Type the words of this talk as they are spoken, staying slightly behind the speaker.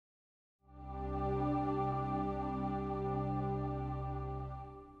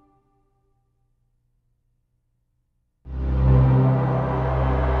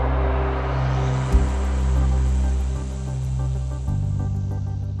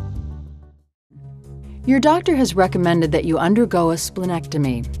Your doctor has recommended that you undergo a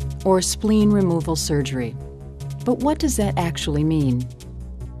splenectomy, or spleen removal surgery. But what does that actually mean?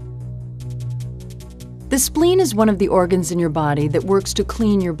 The spleen is one of the organs in your body that works to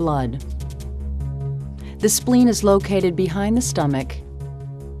clean your blood. The spleen is located behind the stomach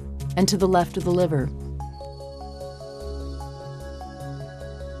and to the left of the liver.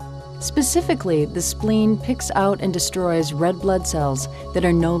 Specifically, the spleen picks out and destroys red blood cells that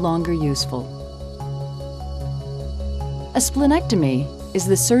are no longer useful. A splenectomy is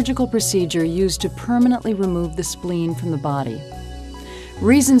the surgical procedure used to permanently remove the spleen from the body.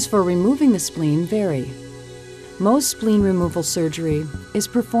 Reasons for removing the spleen vary. Most spleen removal surgery is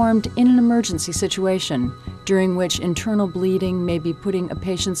performed in an emergency situation during which internal bleeding may be putting a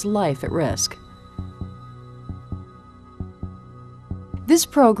patient's life at risk. This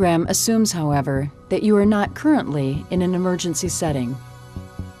program assumes, however, that you are not currently in an emergency setting.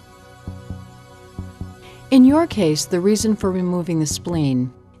 In your case, the reason for removing the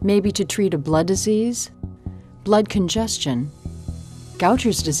spleen may be to treat a blood disease, blood congestion,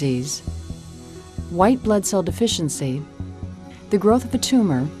 Gaucher's disease, white blood cell deficiency, the growth of a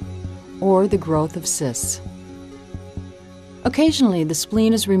tumor, or the growth of cysts. Occasionally, the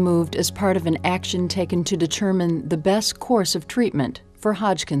spleen is removed as part of an action taken to determine the best course of treatment for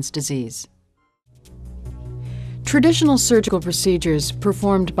Hodgkin's disease. Traditional surgical procedures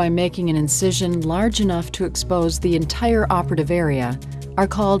performed by making an incision large enough to expose the entire operative area are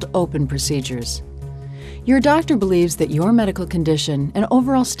called open procedures. Your doctor believes that your medical condition and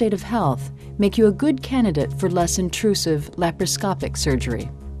overall state of health make you a good candidate for less intrusive laparoscopic surgery.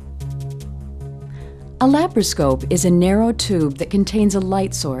 A laparoscope is a narrow tube that contains a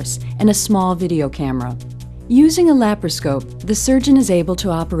light source and a small video camera. Using a laparoscope, the surgeon is able to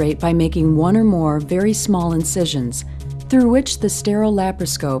operate by making one or more very small incisions, through which the sterile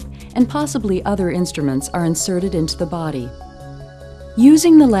laparoscope and possibly other instruments are inserted into the body.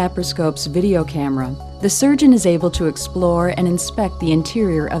 Using the laparoscope's video camera, the surgeon is able to explore and inspect the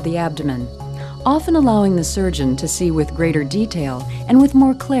interior of the abdomen, often allowing the surgeon to see with greater detail and with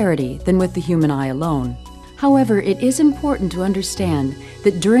more clarity than with the human eye alone. However, it is important to understand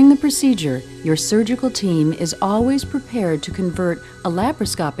that during the procedure, your surgical team is always prepared to convert a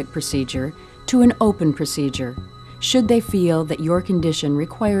laparoscopic procedure to an open procedure, should they feel that your condition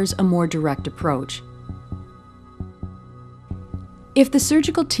requires a more direct approach. If the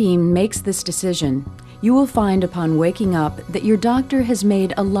surgical team makes this decision, you will find upon waking up that your doctor has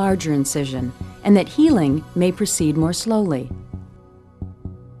made a larger incision and that healing may proceed more slowly.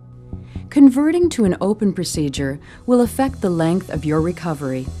 Converting to an open procedure will affect the length of your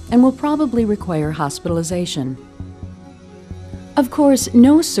recovery and will probably require hospitalization. Of course,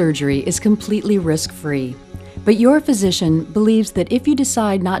 no surgery is completely risk-free, but your physician believes that if you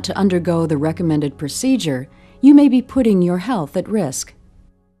decide not to undergo the recommended procedure, you may be putting your health at risk.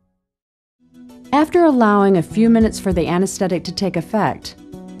 After allowing a few minutes for the anesthetic to take effect,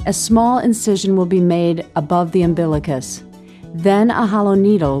 a small incision will be made above the umbilicus. Then a hollow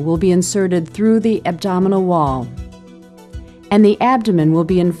needle will be inserted through the abdominal wall, and the abdomen will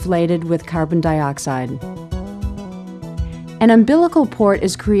be inflated with carbon dioxide. An umbilical port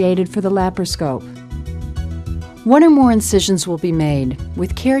is created for the laparoscope. One or more incisions will be made,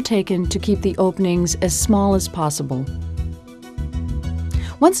 with care taken to keep the openings as small as possible.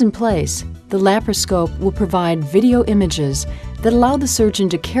 Once in place, the laparoscope will provide video images that allow the surgeon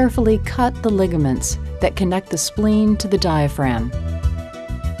to carefully cut the ligaments that connect the spleen to the diaphragm,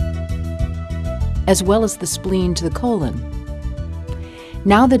 as well as the spleen to the colon.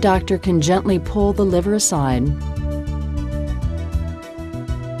 Now the doctor can gently pull the liver aside,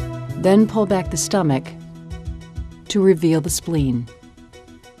 then pull back the stomach to reveal the spleen.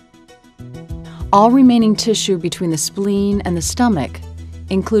 All remaining tissue between the spleen and the stomach,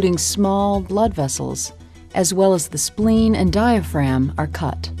 including small blood vessels, as well as the spleen and diaphragm, are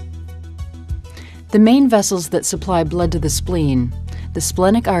cut. The main vessels that supply blood to the spleen, the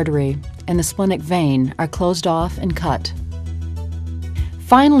splenic artery and the splenic vein, are closed off and cut.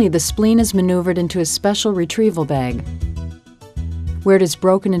 Finally, the spleen is maneuvered into a special retrieval bag, where it is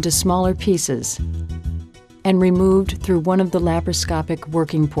broken into smaller pieces and removed through one of the laparoscopic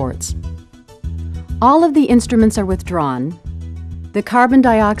working ports. All of the instruments are withdrawn, the carbon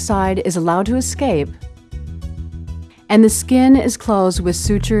dioxide is allowed to escape, and the skin is closed with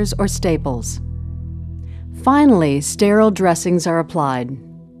sutures or staples. Finally, sterile dressings are applied.